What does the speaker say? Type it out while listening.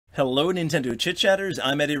Hello Nintendo Chit-Chatters,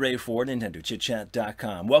 I'm EDDY RAY for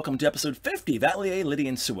NintendoChitChat.com. Welcome to episode 50 of Atelier Lydie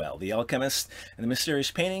and Suelle, the alchemist and the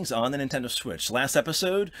mysterious paintings on the Nintendo Switch. Last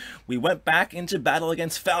episode, we went back into battle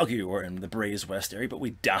against Falgur in the Braze West area, but we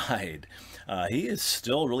died. He is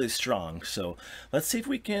still really strong, so let's see if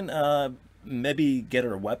we can maybe get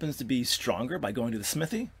our weapons to be stronger by going to the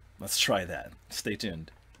smithy. Let's try that. Stay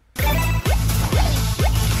tuned.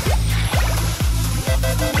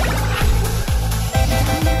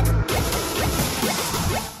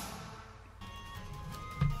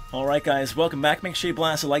 Alright guys, welcome back. Make sure you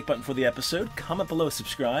blast the like button for the episode, comment below,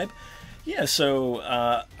 subscribe. Yeah, so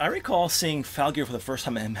I recall seeing Falgur for the first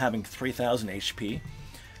time and him having 3,000 HP.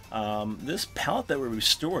 This palette that we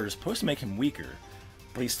restored is supposed to make him weaker,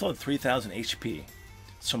 but he still had 3,000 HP.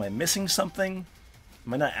 So am I missing something?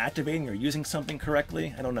 Am I not activating or using something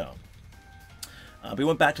correctly? I don't know. We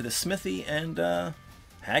went back to the smithy and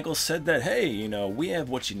Haggle said that, hey, you know, we have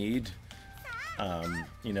what you need.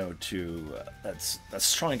 You know, that's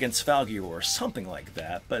strong against Falgur or something like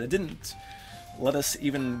that, but it didn't let us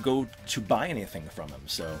even go to buy anything from him,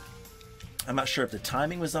 so I'm not sure if the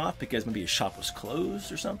timing was off because maybe his shop was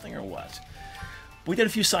closed or something or what. We did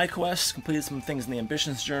a few side quests, completed some things in the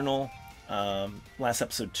ambitions journal last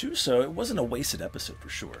episode too, so it wasn't a wasted episode for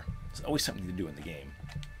sure. There's always something to do in the game,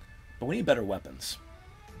 but we need better weapons.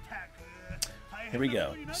 Here we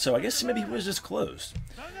go. So I guess maybe it was just closed.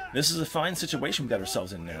 This is a fine situation we got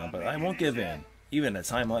ourselves in now, but I won't give in, even at a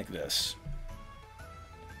time like this.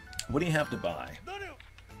 What do you have to buy?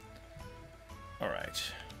 Alright.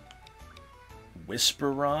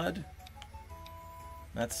 Whisper Rod.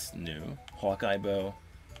 That's new. Hawkeye Bow.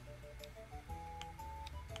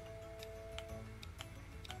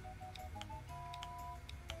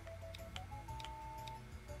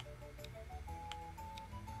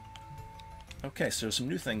 Okay, so some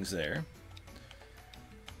new things there.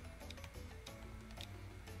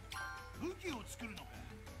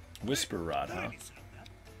 Whisper Rod, huh?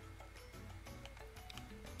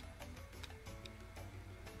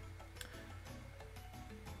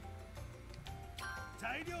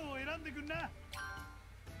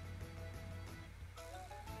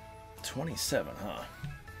 $27, huh?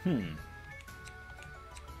 You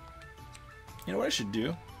know what I should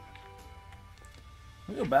do?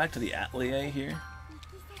 We go back to the Atelier here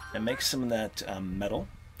and make some of that metal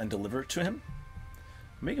and deliver it to him.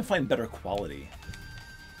 Maybe we can find better quality.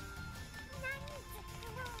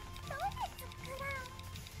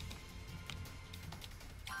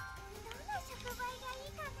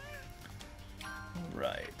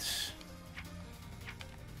 Alright.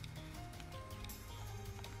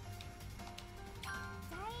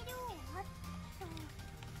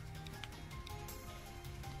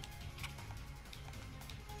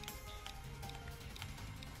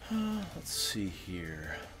 Let's see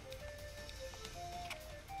here.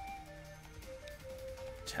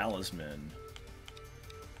 Talisman.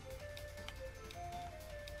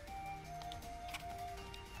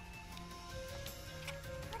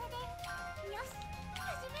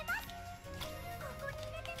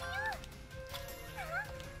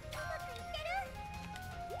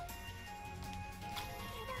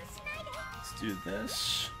 Let's do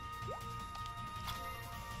this.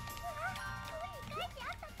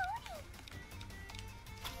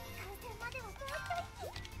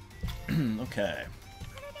 Okay.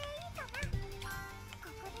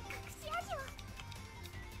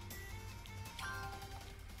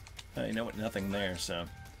 You know what? Nothing there, so.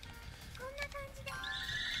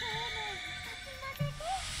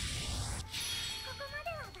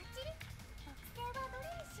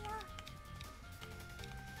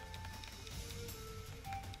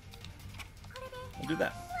 We'll do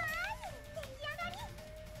that.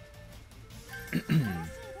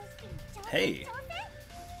 Hey.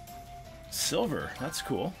 Silver, that's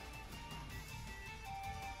cool.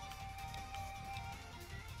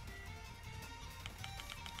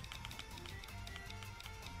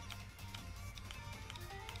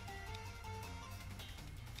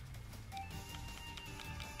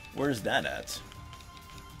 Where's that at?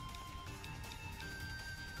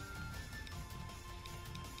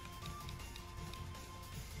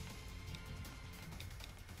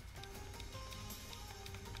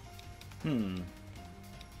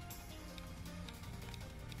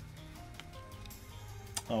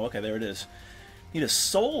 Oh, okay, there it is. Need a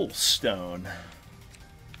soul stone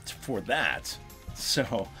for that. So,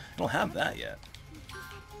 I don't have that yet.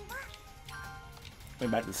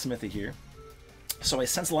 Going back to the smithy here. So I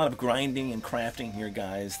sense a lot of grinding and crafting here,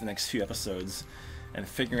 guys, the next few episodes, and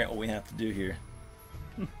figuring out what we have to do here.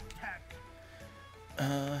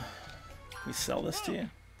 We sell this to you?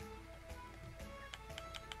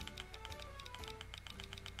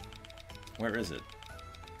 Where is it?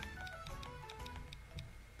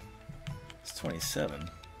 It's 27.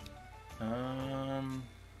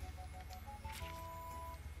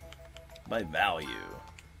 By value.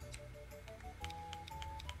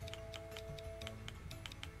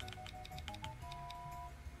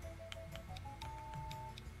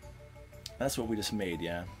 That's what we just made,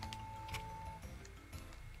 yeah.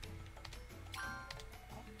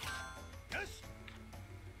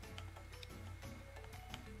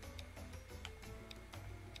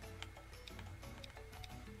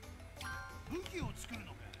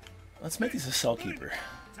 Let's make this a cell keeper.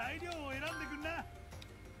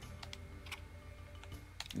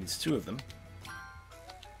 Needs 2 of them.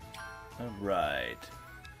 Alright.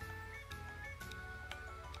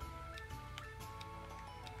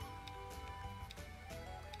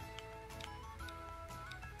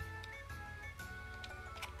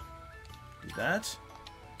 Do that.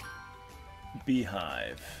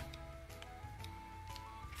 Beehive.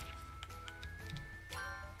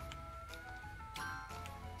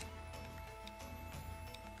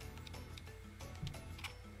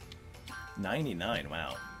 $99,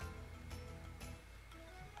 wow.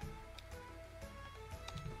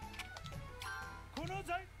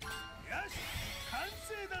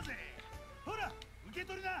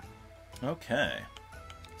 Okay.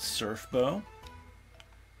 Surf bow.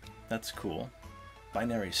 That's cool.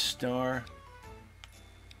 Binary star.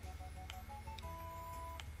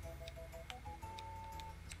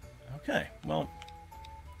 Okay, well,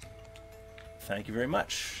 thank you very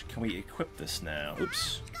much. Can we equip this now?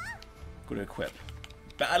 Oops. Go to equip.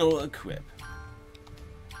 Battle equip.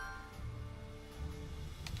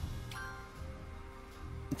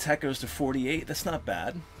 Attack goes to 48. That's not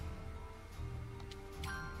bad.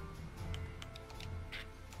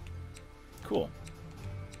 Cool.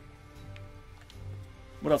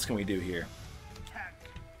 What else can we do here?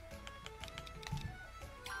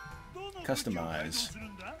 Customize.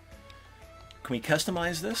 Can we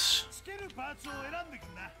customize this?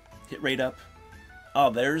 Hit rate up. Oh,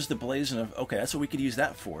 there's the blazon of... Okay, that's what we could use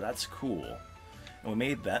that for. That's cool. And we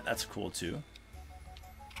made that. That's cool, too.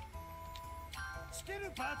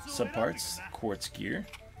 Subparts. Quartz gear.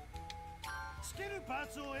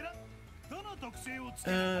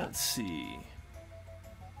 Let's see.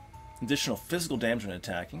 Additional physical damage when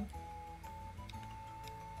attacking.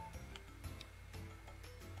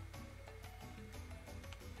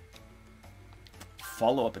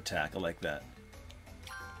 Follow-up attack. I like that.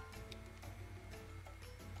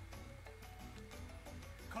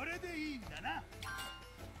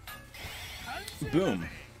 Boom.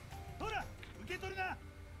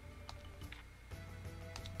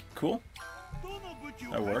 Cool.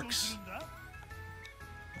 That works.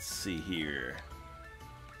 Let's see here.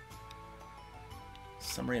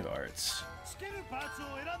 Summary of arts.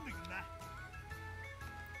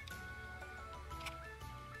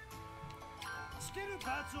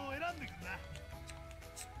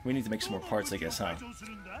 We need to make some more parts, I guess, huh?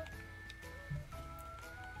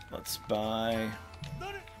 Let's buy...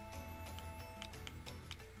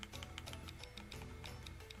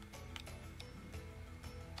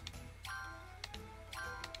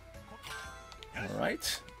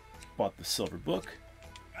 Alright. Bought the silver book.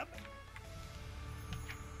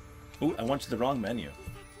 Ooh, I went to the wrong menu.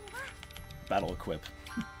 Battle equip.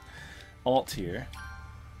 Alt here.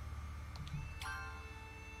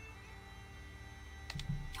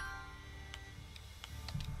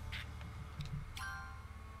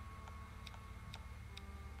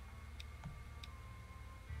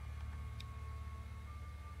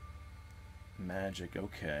 Magic,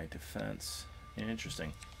 okay. Defense.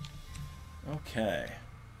 Interesting. Okay.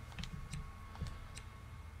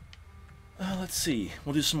 Let's see.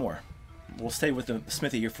 We'll do some more. We'll stay with the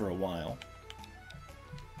smithy here for a while.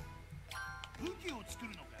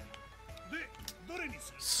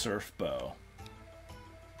 Surf bow.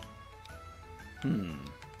 I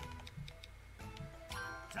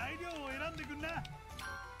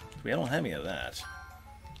don't have any of that.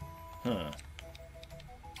 Huh.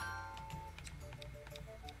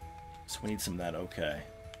 So we need some of that, okay.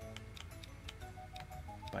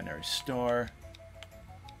 Binary star.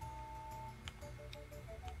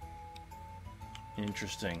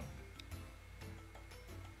 Interesting.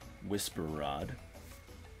 Whisper rod.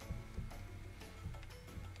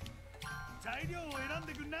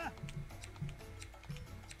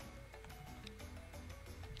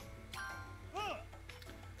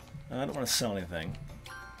 I don't want to sell anything.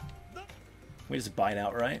 We just buy it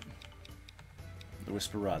outright. The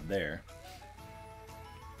whisper rod there.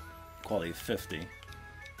 Quality 50.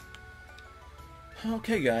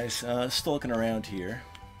 Okay, guys. Still looking around here.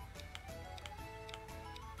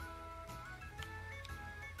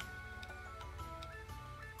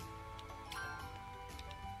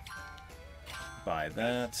 Buy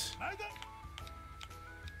that.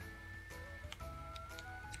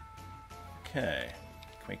 Okay.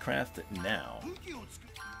 Can we craft it now?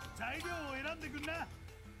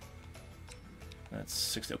 That's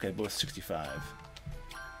 60. Okay, both 65.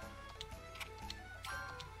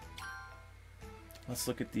 Let's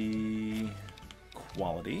look at the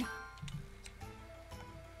quality.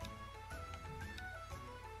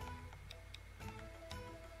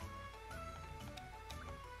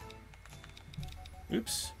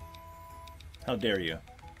 Oops. How dare you?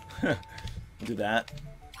 We'll do that.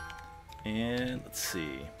 And let's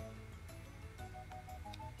see.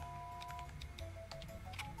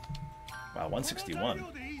 Wow, 161.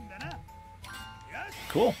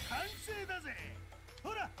 Cool.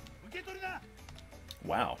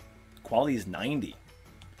 Wow. Quality is 90.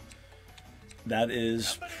 That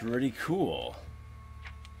is pretty cool.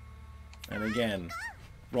 And again,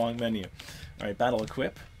 wrong menu. Alright, battle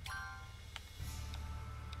equip.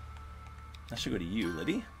 That should go to you,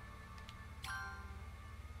 Lydie.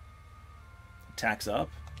 Attacks up.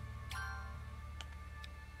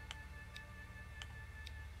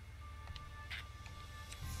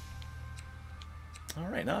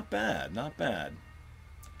 Alright, not bad, not bad.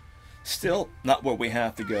 Still not where we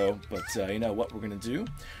have to go, but you know what we're going to do?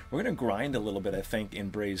 We're going to grind a little bit, I think, in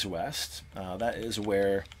Braze West. That is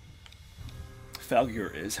where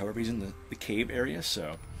Falgur is, however he's in the cave area,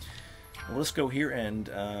 so we'll just go here and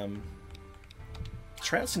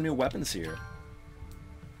try out some new weapons here.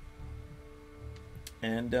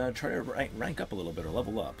 And try to rank up a little bit or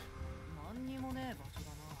level up.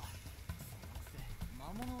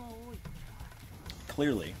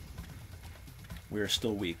 Clearly, we are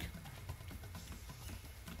still weak.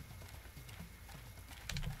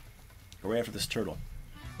 Go right after this turtle.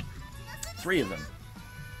 3 of them.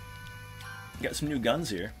 Got some new guns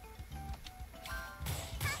here.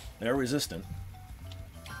 They're resistant.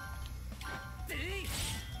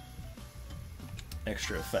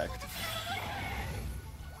 Extra effect.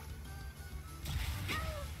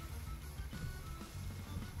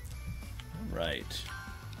 Right.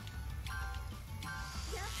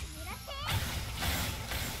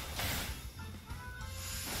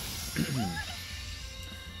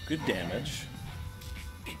 Good damage.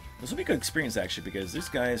 This will be a good experience actually, because these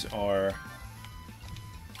guys are...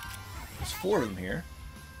 There's 4 of them here.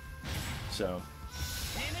 So...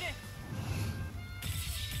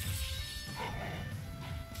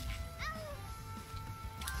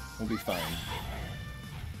 We'll be fine.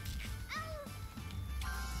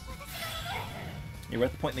 Yeah, we're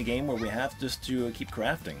at the point in the game where we have just to keep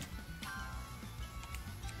crafting.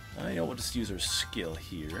 You know, we'll just use our skill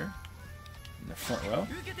here. In the front row.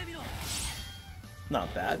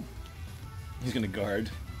 Not bad. He's gonna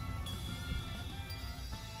guard.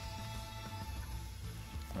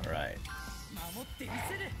 Alright.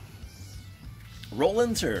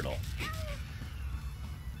 Rollin' turtle.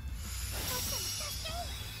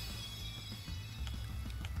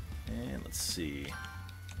 And let's see.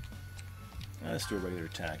 Let's do a regular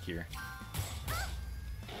attack here.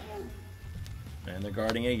 And they're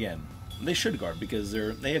guarding again. They should guard because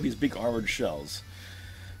they have these big armored shells.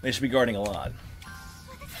 They should be guarding a lot.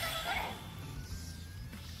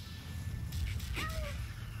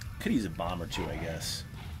 Could use a bomb or two, I guess.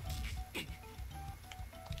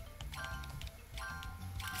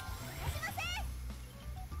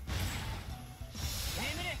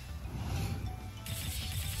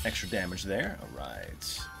 Extra damage there.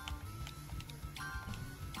 Alright.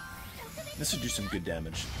 This should do some good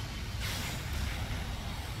damage.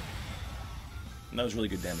 And that was really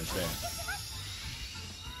good damage there.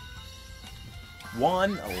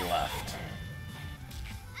 1 left.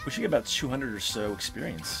 We should get about 200 or so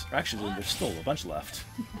experience. Or actually, there's still a bunch left.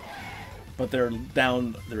 But they're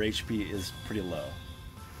down, their HP is pretty low.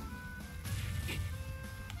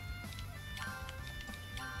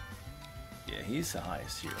 Yeah, he's the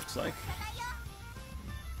highest here, looks like.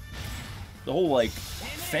 The whole, like,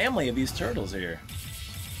 family of these turtles here.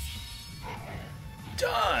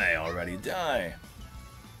 Die already, die!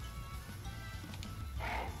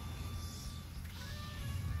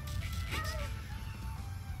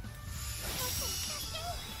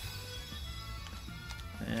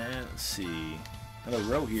 And let's see. Another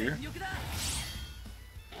row here.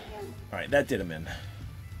 Alright, that did him in.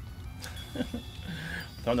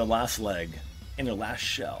 On the last leg. In their last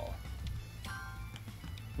shell.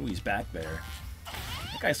 Ooh, he's back there.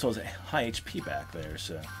 That guy still has a high HP back there,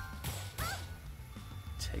 so...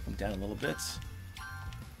 Take him down a little bit.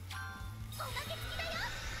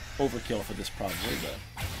 Overkill for this probably, but...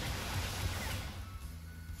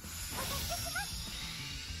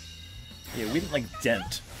 Yeah, we didn't, like,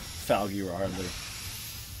 dent Falgier hardly.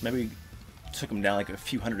 Maybe took him down like a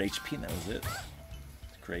few hundred HP and that was it.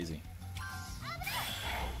 It's crazy.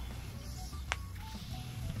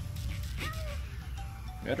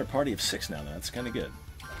 We got our party of 6 now, though. That's kind of good.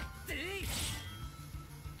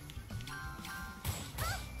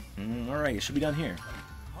 Alright, it should be done here.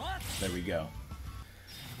 There we go.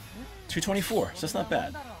 224, so that's not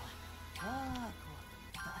bad.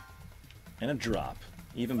 And a drop.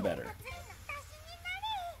 Even better.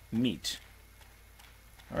 Meat.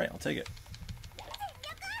 Alright, I'll take it.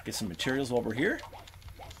 Get some materials while we're here.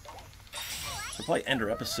 We'll probably end our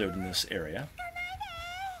episode in this area.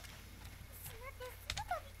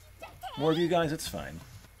 More of you guys, that's fine.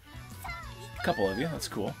 A couple of you, that's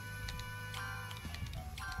cool.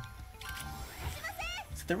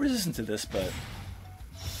 So they're resistant to this, but...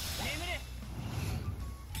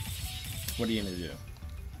 what are you gonna do?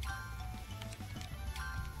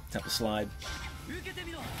 Tap a slide.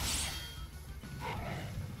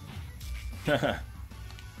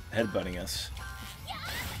 Headbutting us.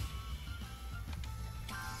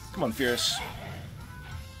 Come on, Fierce.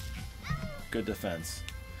 Good defense.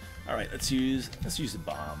 Alright, let's use the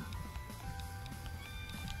bomb.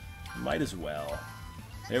 Might as well.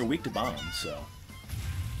 They're weak to bombs, so.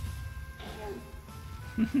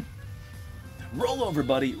 Roll over,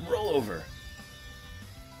 buddy! Roll over!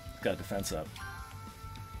 Got defense up.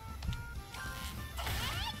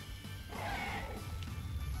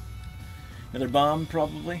 Another bomb,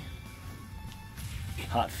 probably.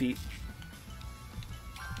 Hot feet.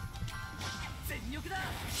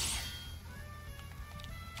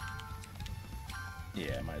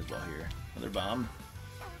 Yeah, might as well here. Another bomb.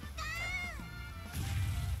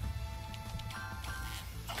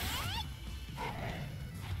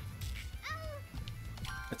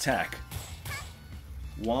 Attack.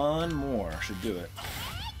 One more should do it.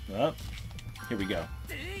 Oh, here we go.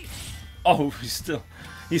 Oh, he's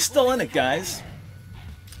still in it, guys.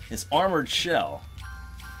 His armored shell.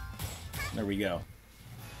 There we go.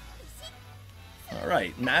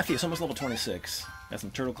 Alright, Matthew is almost level 26. Got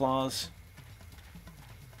some turtle claws.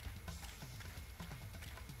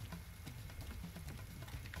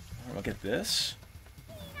 I'll get this.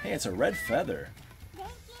 Hey, it's a red feather.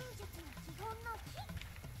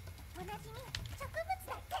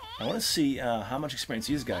 I want to see how much experience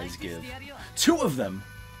these guys give. 2 of them!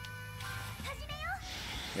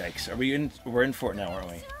 Yikes. Are we in? We're in for it now, aren't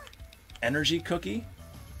we? Energy cookie.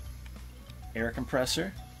 Air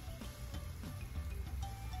compressor.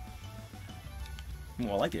 Ooh,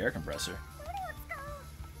 I like the air compressor.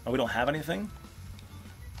 Oh, we don't have anything?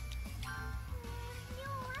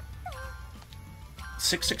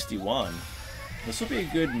 661. This will be a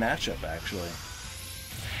good matchup, actually.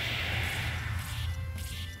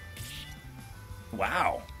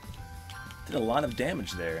 Wow. Did a lot of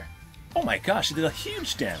damage there. Oh my gosh, it did a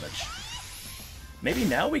huge damage. Maybe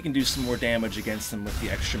now we can do some more damage against them with the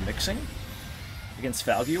extra mixing. Against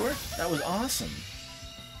Falgier. That was awesome.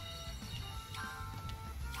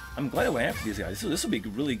 I'm glad I went after these guys. This will be a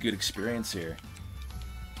really good experience here.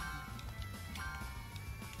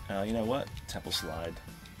 You know what? Temple slide.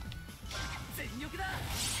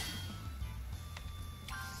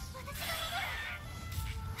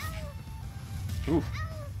 Ooh.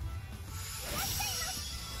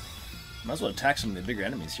 Might as well attack some of the bigger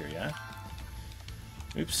enemies here, yeah?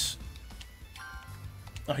 Oops.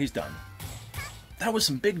 Oh, he's done. That was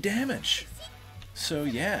some big damage. So,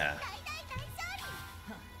 yeah.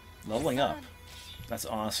 Leveling up. That's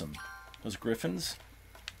awesome. Those griffins.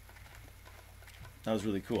 That was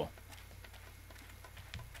really cool.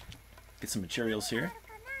 Get some materials here.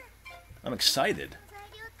 I'm excited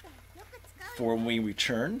for when we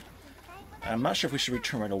return. I'm not sure if we should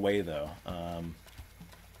return right away, though.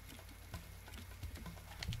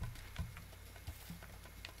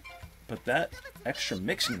 But that extra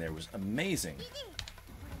mixing there was amazing.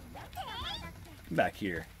 Come back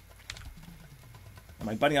here. Am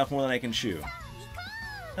I biting off more than I can chew?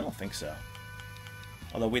 I don't think so.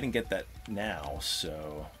 Although we didn't get that now,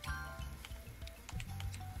 so...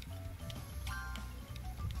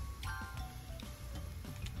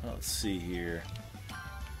 Let's see here.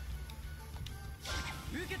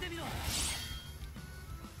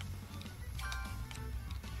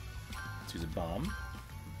 Let's use a bomb.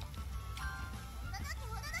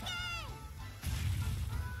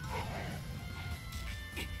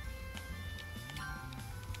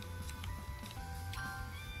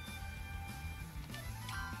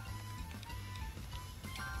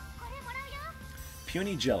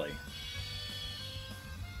 Puny jelly.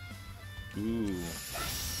 Ooh.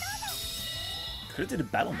 Could have did a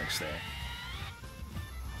battle mix there.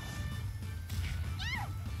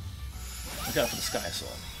 Look out for the Sky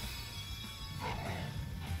Assault.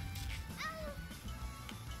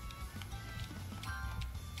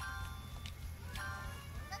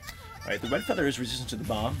 Alright, the red feather is resistant to the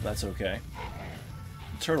bomb. That's okay.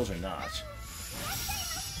 The turtles are not.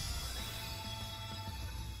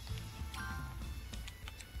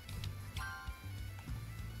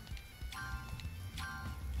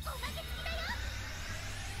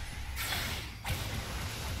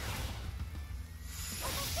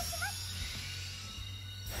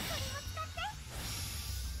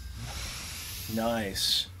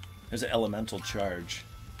 Nice. There's an elemental charge.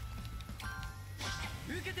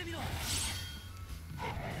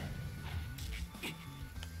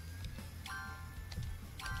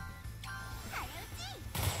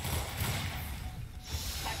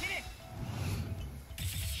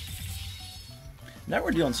 Now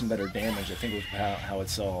we're dealing some better damage, I think, with how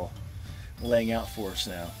it's all laying out for us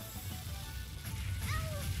now.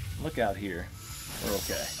 Look out here. We're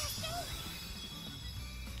okay.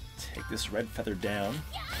 Take this red feather down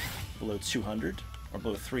below 200 or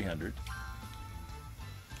below 300.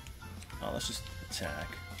 Oh, let's just attack.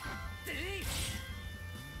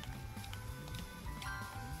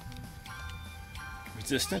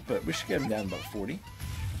 Resistant, but we should get him down about 40,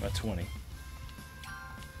 about 20.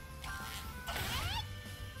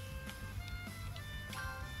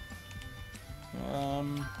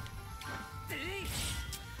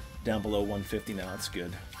 Down below 150 now, that's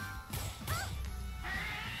good.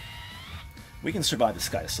 We can survive the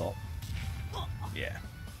Sky Assault. Yeah.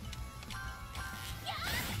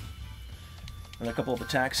 And a couple of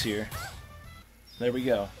attacks here. There we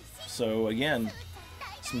go. So again,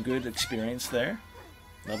 some good experience there.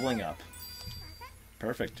 Leveling up.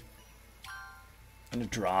 Perfect. And a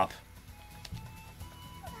drop.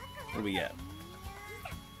 What do we get?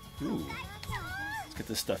 Ooh. Let's get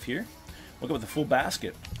this stuff here. We'll go with the full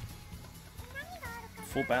basket.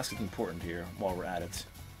 Full basket's important here while we're at it.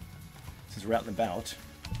 Since we're out and about.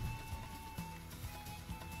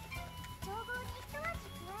 Look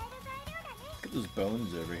at those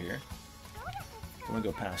bones over here. I'm gonna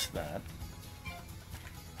go past that.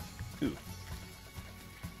 Ooh.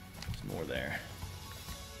 There's more there.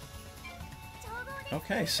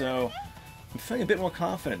 Okay, so I'm feeling a bit more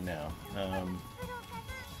confident now.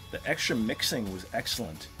 The extra mixing was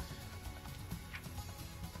excellent.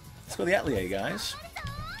 Let's go to the Atelier, guys,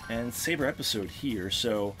 and save our episode here.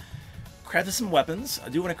 So, crafted some weapons. I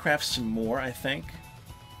do want to craft some more, I think.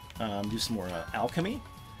 Do some more alchemy.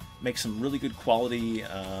 Make some really good quality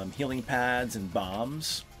healing pads and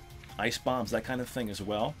bombs. Ice bombs, that kind of thing as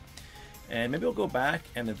well. And maybe I'll go back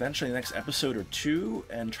and eventually in the next episode or two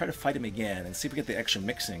and try to fight him again and see if we get the extra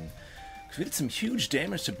mixing. Because we did some huge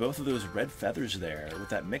damage to both of those red feathers there with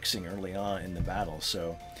that mixing early on in the battle.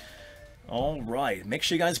 So, alright. Make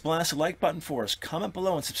sure you guys blast the like button for us. Comment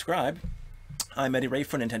below and subscribe. I'm EDDY RAY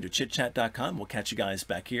for NintendoChitChat.com. We'll catch you guys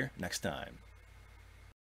back here next time.